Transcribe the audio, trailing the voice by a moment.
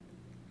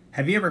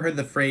Have you ever heard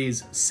the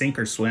phrase sink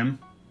or swim?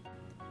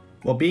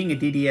 Well, being a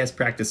DDS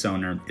practice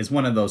owner is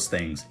one of those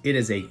things. It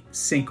is a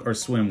sink or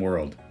swim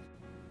world.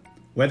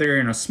 Whether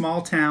you're in a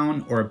small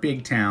town or a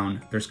big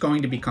town, there's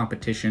going to be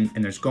competition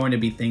and there's going to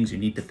be things you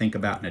need to think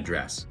about and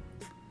address.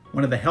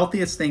 One of the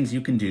healthiest things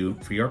you can do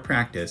for your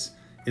practice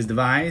is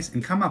devise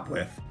and come up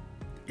with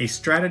a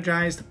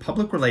strategized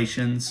public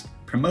relations,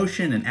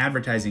 promotion, and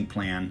advertising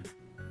plan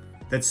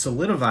that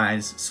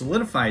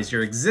solidifies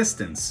your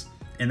existence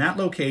in that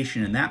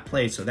location, in that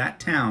place, or that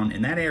town,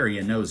 in that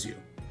area knows you.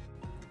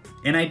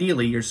 And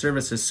ideally, your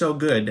service is so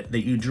good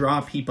that you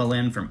draw people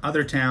in from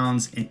other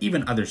towns and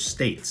even other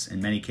states in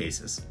many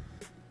cases.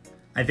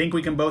 I think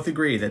we can both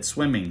agree that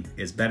swimming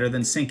is better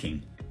than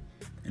sinking.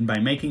 And by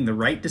making the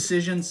right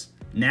decisions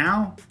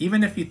now,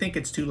 even if you think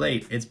it's too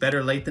late, it's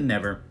better late than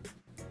never,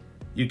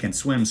 you can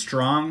swim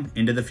strong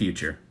into the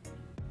future.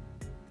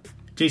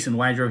 Jason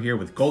Wydrow here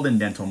with Golden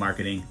Dental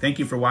Marketing. Thank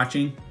you for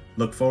watching.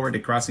 Look forward to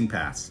crossing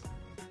paths.